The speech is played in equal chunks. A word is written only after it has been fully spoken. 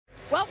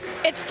Well,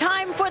 it's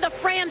time for the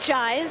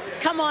franchise.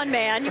 Come on,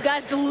 man. You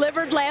guys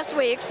delivered last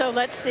week, so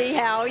let's see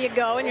how you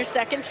go in your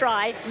second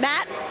try.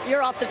 Matt,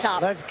 you're off the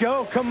top. Let's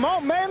go. Come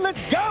on, man.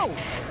 Let's go.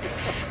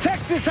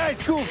 Texas high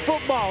school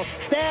football,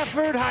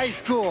 Stafford High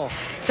School.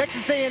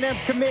 Texas A&M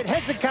commit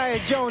Hezekiah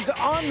Jones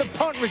on the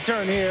punt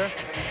return here.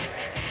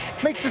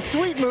 Makes a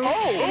sweet move.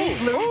 Oh,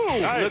 he's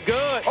loose. Nice. Look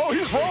good. Oh,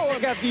 he's rolling.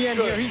 Check out the end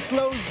here. He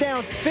slows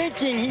down,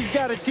 thinking he's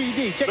got a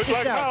TD. Check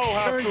this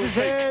out. Turns his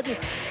head,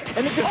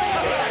 and the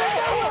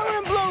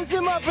defender blows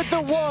him up at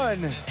the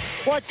 1.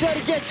 Watch that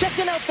again.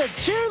 Checking out the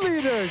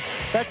cheerleaders.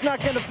 That's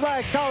not going to fly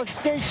at College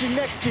Station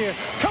next year.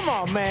 Come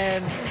on,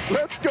 man.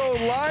 Let's go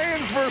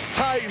Lions versus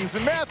Titans.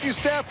 And Matthew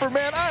Stafford,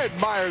 man, I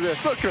admire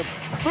this. Look at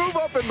him. Move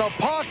up in the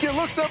pocket,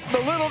 looks up for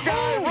the little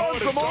guy,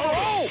 runs him over.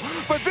 Oh,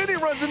 but then he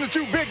runs into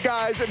 2 big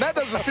guys, and that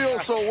doesn't feel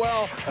so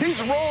well. He's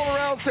rolling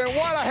around saying,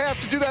 why'd I have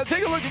to do that?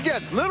 Take a look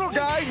again. Little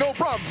guy, no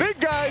problem. Big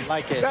guys,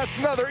 that's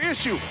another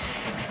issue.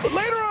 But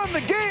later on in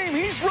the game,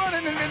 he's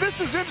running, and this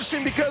is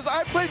interesting because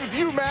I played with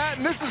you, Matt,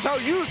 and this is how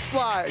you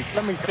slide.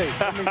 Let me see.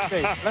 Let me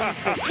see.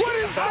 What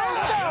is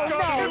that?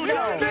 No, if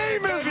your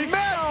name is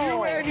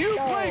Matthew and you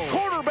play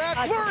quarterback,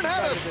 learn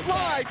how to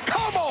slide.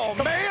 Come on,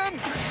 man.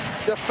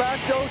 De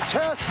facto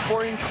test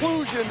for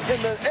inclusion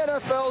in the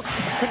NFL's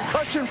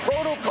concussion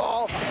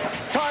protocol.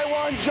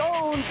 Taiwan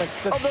Jones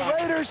of the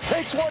Raiders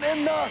takes one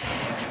in the...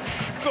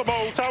 Come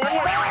on, Taiwan.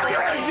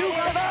 You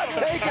cannot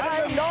take it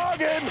in the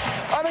noggin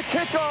on a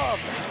kickoff.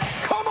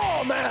 Come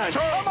on, man.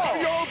 Charles, how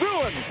y'all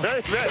doing?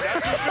 Hey,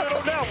 good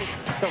on that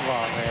one. Come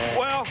on, man.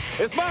 Well,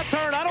 it's my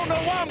turn. I don't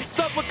know why I'm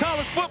stuck with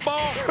college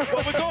football,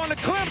 but we're going to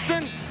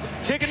Clemson,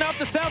 kicking out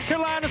to South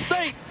Carolina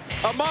State.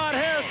 Ahmaad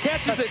Harris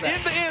catches it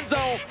in the end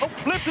zone,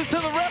 flips it to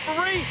the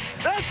referee.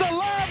 That's the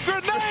live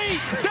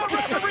grenade. The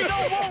referee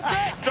don't want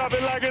that. Drop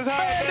it like it's hot.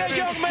 Man, that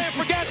young man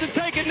forgot to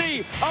take a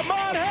knee.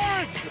 Ahmaad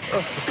Harris,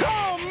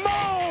 come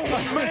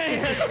on,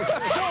 man.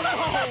 Come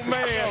on,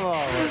 man. Come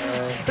on,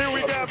 man. Here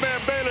we got, man,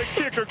 Baylor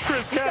kicker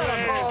Chris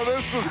Callahan. Oh,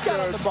 this is He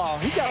got on good. the ball.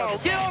 He got on the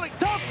ball. Get on it.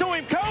 Talk to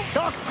him, coach.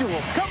 Talk to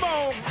him. Come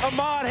on,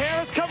 Ahmaad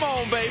Harris. Come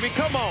on, baby.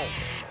 Come on.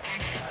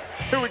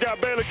 Here we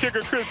got Baylor kicker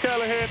Chris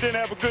Callahan. Didn't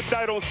have a good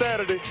night on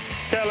Saturday.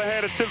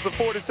 Callahan attempts a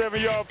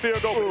 47-yard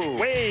field goal, but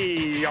it's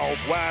way off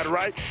wide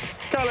right.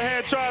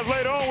 Callahan tries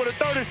later on with a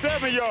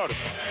 37-yarder.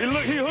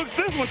 He hooks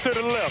this one to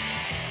the left.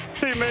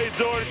 Teammate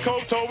Jordan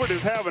Cope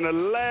is having a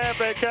laugh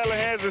at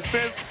Callahan's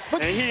expense,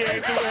 and he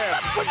ain't too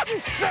happy. What'd you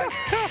say?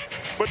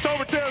 But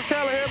Tobert tells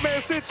Callahan,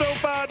 man, sit your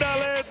 $5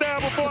 ass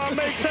down before I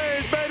make change.